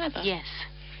one another. Yes.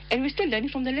 And we're still learning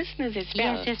from the listeners as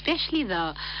well. Yes, especially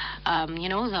the,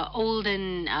 the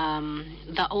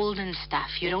olden stuff.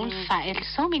 You don't find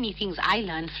so many things I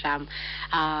learned from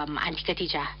Auntie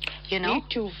Khatija. Me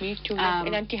too.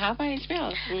 And Auntie Hava as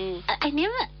well.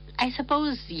 I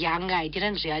suppose younger, I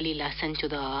didn't really listen to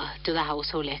the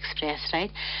Household Express,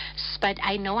 right? But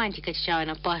I know Auntie Khatija on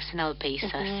a personal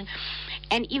basis.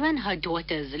 And even her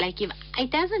daughters, like, if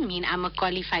it doesn't mean I'm a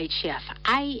qualified chef.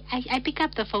 I pick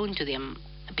up the phone to them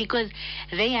because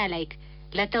they are like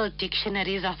little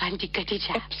dictionaries of Auntie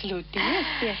Khatija. Absolutely,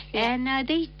 yes. And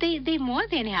they more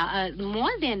than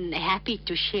happy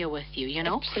to share with you,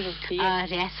 Absolutely,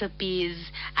 yes.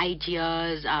 Recipes,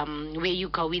 ideas, where you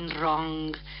going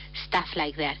wrong, stuff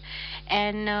like that.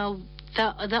 And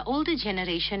the older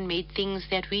generation made things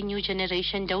that we new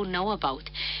generation don't know about.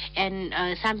 And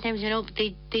sometimes,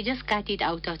 they just cut it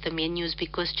out of the menus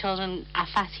because children are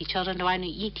fussy. Children don't want to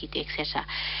eat it, etc.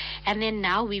 And then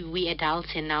now we adults,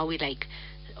 and now we like,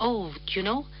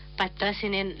 but this,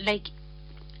 and then, like,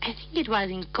 I think it was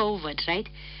in COVID, right?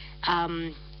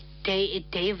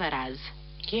 Devaras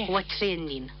were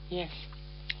trending. Yes.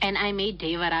 And I made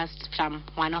devaras from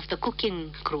one of the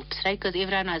cooking groups, right? Because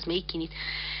everyone was making it.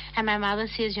 And my mother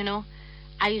says,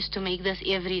 I used to make this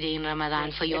every day in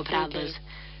Ramadan for your brothers.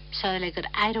 So like,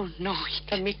 I don't know it.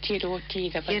 The miti roti,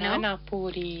 the banana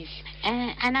puris.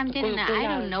 And I'm telling her,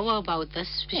 I don't know about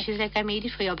this. She's like, I made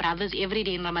it for your brothers every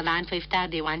day in Ramadan for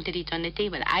iftar. They wanted it on the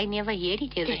table. I never heard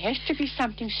it. There has to be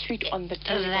something sweet on the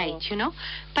table. Right,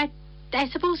 But I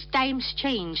suppose times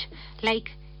change. Like,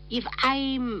 if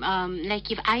I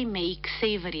make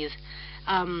savories,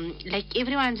 like,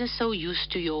 everyone's just so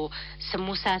used to your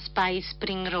samosa, spice,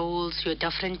 spring rolls, your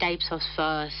different types of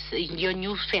your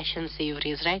new fashion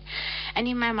savories, right? And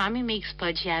if my mommy makes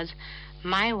bhajias,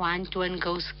 my one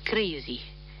goes crazy.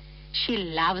 She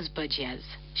loves bhajias.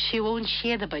 She won't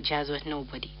share the bhajias with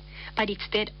nobody. But it's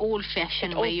that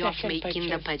old-fashioned way of making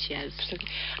the bhajias. Absolutely.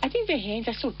 I think the hands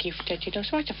are so gifted,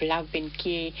 so much of love and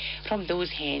care from those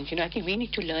hands. I think we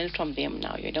need to learn from them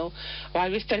now,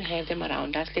 while we still have them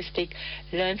around us. Let's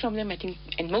learn from them, I think,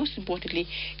 and most importantly,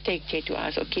 take care to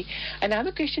us, okay?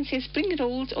 Another question says, spring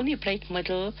rolls only break in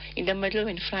the middle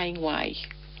when frying. Why?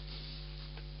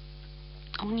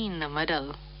 Only in the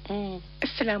middle.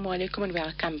 Assalamu alaikum and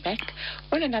welcome back.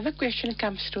 Well, another question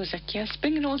comes through, Zakia.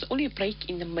 Spring rolls only break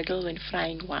in the middle when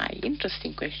frying. Why?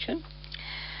 Interesting question.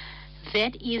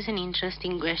 That is an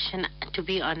interesting question. To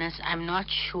be honest, I'm not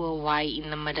sure why in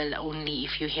the middle only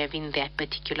if you're having that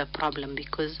particular problem,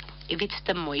 because if it's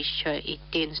the moisture, it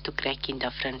tends to crack in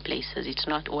different places. It's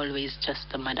not always just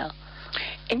the middle.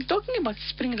 And talking about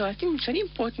spring roll, I think it's very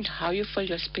important how you fill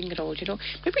your spring roll.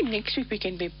 Maybe next week we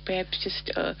can perhaps just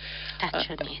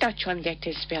touch on that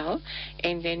as well.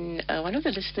 And then one of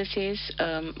the listeners says,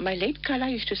 my late Kala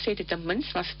used to say that the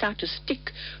mince must start to stick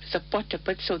to the pot a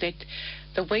bit so that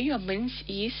the way your mince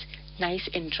is nice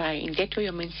and dry. In that way,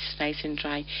 your mince is nice and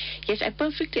dry. Yes, I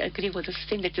perfectly agree with this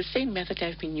thing. That's the same method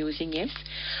I've been using, yes.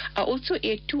 I also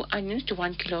add 2 onions to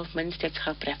 1 kilo of mince. That's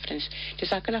her preference.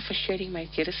 Jazakallah for sharing, my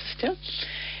dear sister.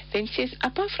 Then says,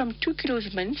 apart from 2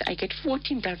 kilos mince, I get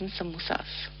 14 dozen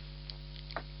samosas.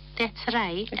 That's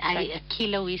right. A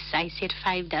kilo is, I said,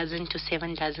 5 dozen to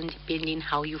 7 dozen, depending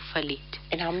how you fill it.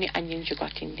 And how many onions you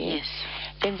got in there. Yes.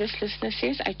 Then this listener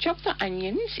says, I chop the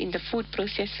onions in the food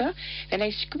processor, then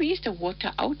I squeeze the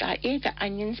water out. I add the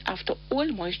onions after all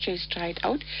moisture is dried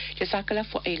out. Jazakallah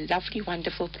for a lovely,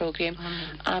 wonderful program.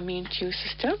 Ameen to you,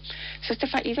 sister. Sister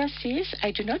Faiza says,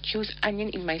 I do not use onion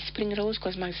in my spring rolls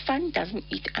because my son doesn't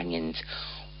eat onions.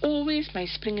 Always my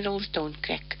spring rolls don't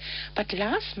crack. But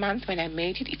last month when I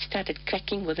made it, it started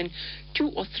cracking within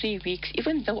 2 or 3 weeks,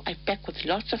 even though I pack with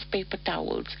lots of paper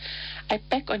towels. I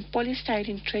pack on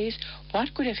polystyrene trays.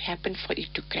 What could have happened for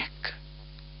it to crack?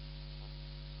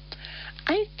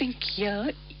 I think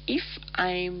here, if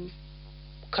I'm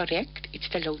correct, it's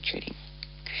the load shedding.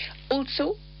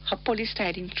 Also, her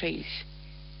polystyrene trays.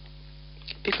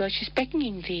 Because she's packing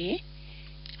in there.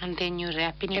 And then you're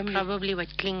wrapping it probably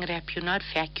with cling wrap. You're not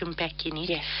vacuum packing it.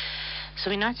 Yes.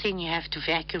 So we're not saying you have to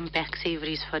vacuum pack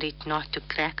savories for it not to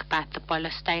crack, but the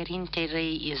polystyrene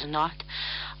tray is not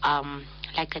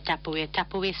like a Tupperware.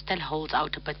 Tupperware still holds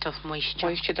out a bit of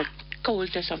moisture. The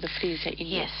coldness of the freezer in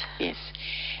Yes. It. Yes.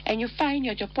 And you find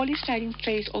your polystyrene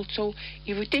trays also,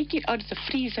 if you take it out of the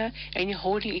freezer and you're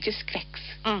holding it, just cracks.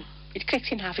 It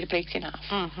cracks in half, it breaks in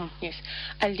half. Yes.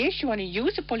 Unless you want to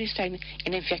use the polystyrene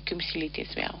and then vacuum seal it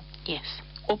as well. Yes.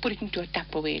 Or put it into a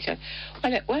Tupperware. So,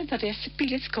 well, the recipe,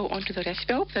 let's go on to the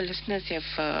recipe. I hope the listeners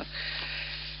have...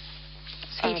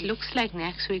 So it looks like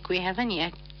next week we haven't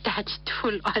yet touched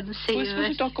full on We're savour.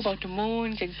 supposed to talk about the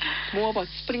moons and more about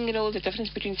spring roll, the difference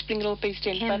between spring roll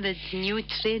pastry and And the new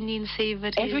trend in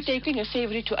savouries. as we're taking your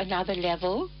savoury to another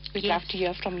level, we'd love to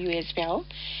hear from you as well.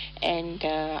 And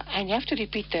I have to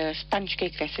repeat the sponge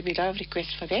cake recipe. A lot of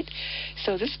requests for that.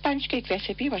 So this sponge cake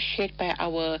recipe was shared by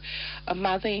our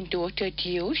mother and daughter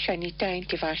duo, Shanita and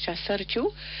Tivasha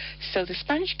Surjoo. So the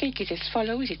sponge cake is as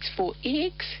follows. It's 4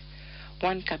 eggs,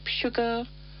 1 cup sugar,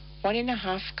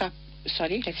 1.5 cup,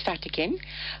 let's start again.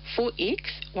 4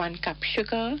 eggs, 1 cup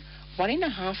sugar,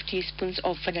 1.5 teaspoons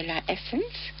of vanilla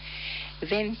essence,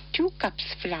 then 2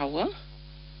 cups flour,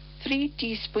 3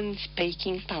 teaspoons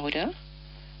baking powder,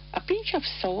 a pinch of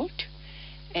salt,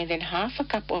 and then half a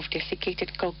cup of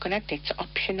desiccated coconut, that's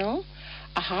optional,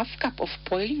 a half cup of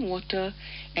boiling water,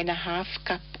 and a half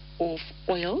cup of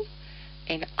oil,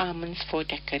 and almonds for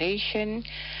decoration.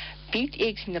 Beat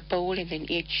eggs in a bowl and then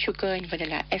add sugar and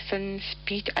vanilla essence.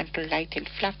 Beat until light and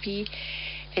fluffy.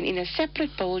 Then in a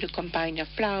separate bowl, you combine your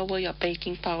flour, your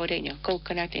baking powder, and your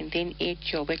coconut, and then add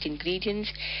your wet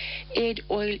ingredients. Add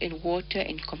oil and water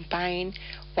and combine.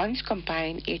 Once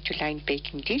combined, add to line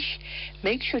baking dish.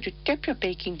 Make sure to tap your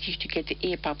baking dish to get the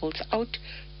air bubbles out.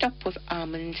 Top with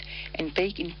almonds and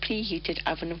bake in preheated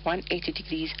oven 180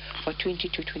 degrees for 20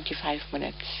 to 25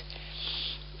 minutes.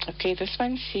 Okay, this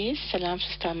one says, Salam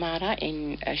Sister Amara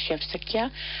and Chef Sakia.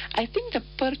 I think the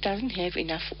pur doesn't have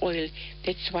enough oil.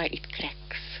 That's why it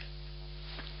cracks.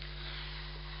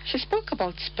 She spoke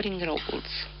about spring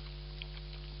rolls.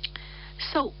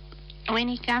 So, when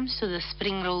it comes to the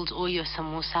spring rolls or your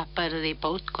samosa pur, they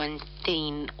both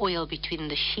contain oil between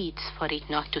the sheets for it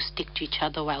not to stick to each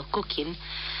other while cooking.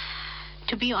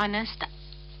 To be honest,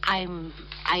 I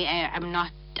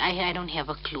don't have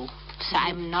a clue. So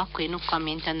I'm not going to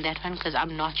comment on that one because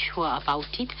I'm not sure about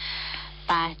it.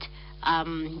 But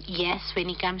yes, when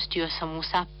it comes to your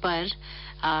samosa pur,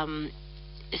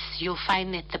 you'll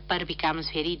find that the pur becomes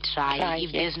very dry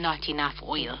if there's not enough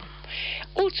oil.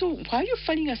 Also, while you're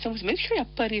filling your samosa, make sure your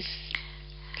pur is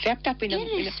wrapped up in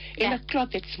a cloth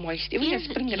that's moist. Even a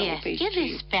spring roll pastry.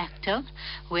 Irrespective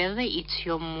whether it's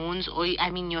your moons or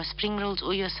your spring rolls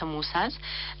or your samosas,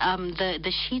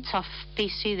 the sheets of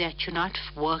pastry that you're not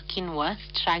working with,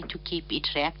 try to keep it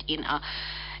wrapped in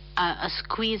a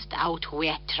squeezed out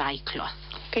wet dry cloth.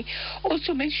 Okay.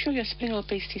 Also, make sure your spring roll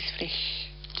pastry is fresh.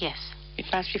 Yes. It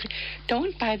must be fresh.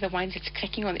 Don't buy the ones that's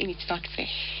cracking on and it's not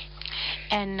fresh.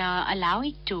 And allow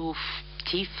it to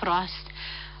defrost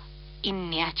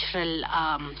in natural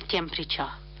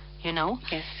temperature,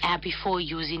 Yes. Before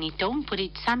using it. Don't put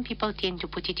it, some people tend to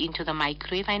put it into the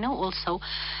microwave. I know also,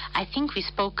 I think we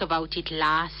spoke about it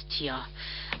last year.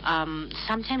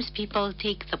 Sometimes people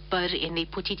take the pur and they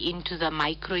put it into the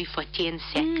microwave for 10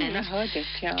 seconds I heard it,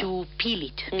 yeah. to peel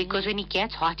it. Because when it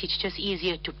gets hot, it's just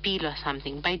easier to peel or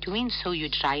something. By doing so, you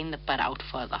drying the pur out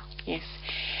further. Yes.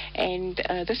 And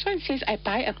this one says, I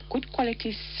buy a good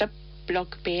quality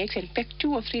block bags and pack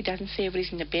 2 or 3 dozen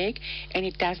savories in the bag and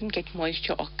it doesn't get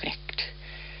moisture or cracked.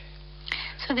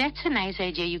 So that's a nice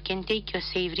idea. You can take your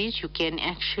savories. You can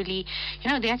actually,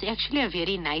 that's actually a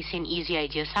very nice and easy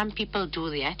idea. Some people do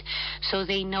that. So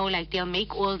they know, they'll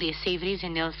make all their savories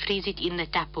and they'll freeze it in the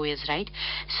Tupperwares, right?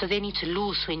 So then it's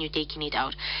loose when you're taking it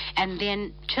out. And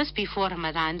then just before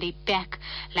Ramadan, they pack,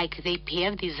 they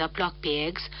have these Ziploc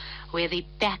bags where they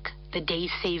pack the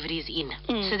day's savories in.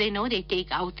 So they know they take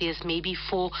out there's maybe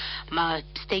 4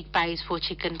 steak pies, 4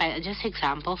 chicken pies. Just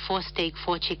example, 4 steak,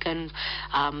 4 chicken,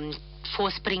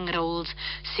 4 spring rolls,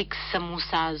 6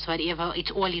 samosas, whatever.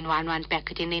 It's all in one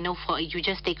packet, and they know you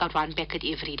just take out 1 packet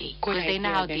every day because they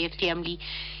know how their family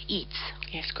eats.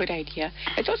 Yes, good idea.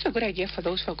 It's also a good idea for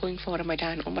those who are going for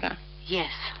Ramadan Umrah.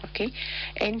 Yes. Okay.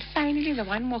 And finally, the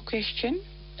one more question.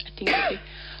 I think.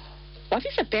 What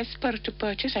is the best pur to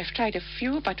purchase? I've tried a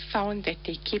few, but found that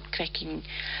they keep cracking.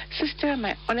 Sister,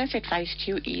 my honest advice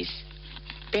to you is,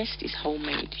 best is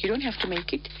homemade. You don't have to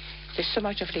make it. There's so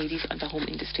much of ladies on the home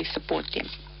industry. Support them.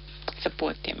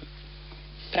 Support them.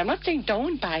 But I'm not saying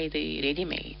don't buy the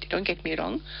ready-made. Don't get me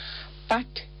wrong. But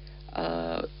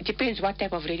it depends what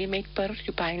type of ready-made pur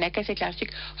you buy. Like I said last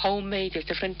week, homemade, there's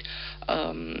different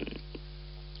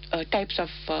types of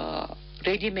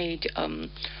ready-made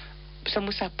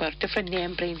samosa pur, different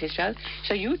name brands as well.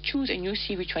 So you choose and you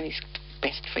see which one is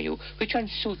best for you, which one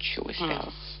suits you as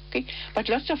well. Okay, but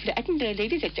I think the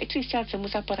ladies that actually sell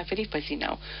samosa pur are very busy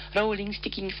now, rolling,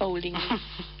 sticking, folding.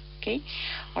 Okay,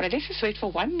 all right. Let's just wait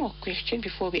for one more question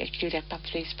before we actually wrap up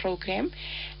today's program,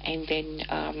 and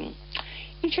then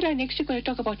Inshallah, next we're going to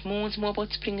talk about moons, more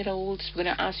about spring rolls. We're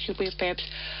going to ask you, perhaps,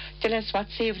 tell us what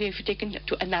savory have you taken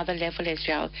to another level as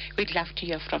well. We'd love to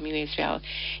hear from you as well.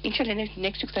 Inshallah,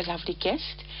 next week's a lovely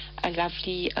guest, a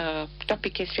lovely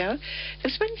topic as well.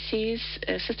 This one says,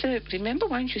 Sister, remember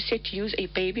once you said to use a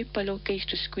baby pillowcase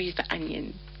to squeeze the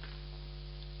onion?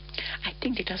 I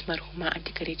think that was Marhuma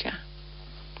Auntie Karija.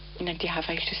 And Auntie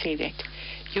Hava used to say that.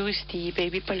 Use the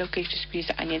baby pillowcase to squeeze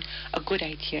the onion. A good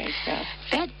idea as well.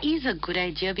 That is a good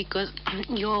idea because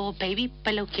your baby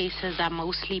pillowcases are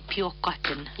mostly pure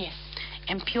cotton. Yes.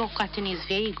 And pure cotton is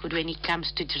very good when it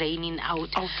comes to draining out,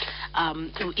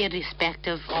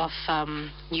 irrespective of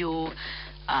your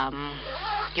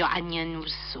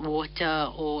onions, water,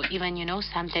 or even,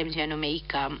 sometimes you want to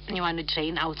make, you want to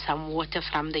drain out some water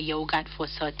from the yogurt for a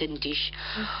certain dish,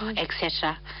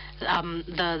 etc.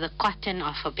 The cotton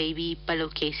of a baby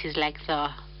pillowcase is like the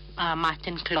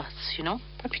marten cloths,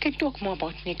 But we can talk more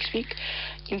about next week,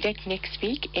 next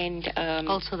week. And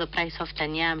also the price of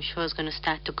tanya, I'm sure, is going to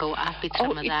start to go up. It's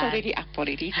Ramadan. It's already up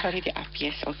already. It's already up,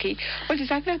 yes, okay. Well,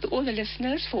 Jazakallah to all the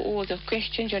listeners for all the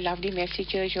questions, your lovely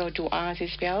messages, your du'as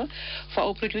as well. For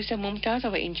our producer Mumtaz,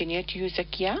 our engineer to you,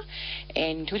 Zakia.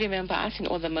 And do remember us and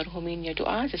all the marhumin, your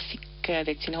du'as, the sick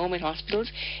that's in home and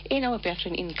hospitals, and our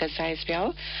brethren in Gaza as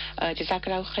well.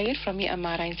 Jazakallah khair from me,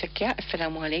 Amara and Zakia.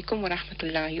 Assalamu alaikum wa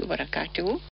rahmatullahi wa barakatuh.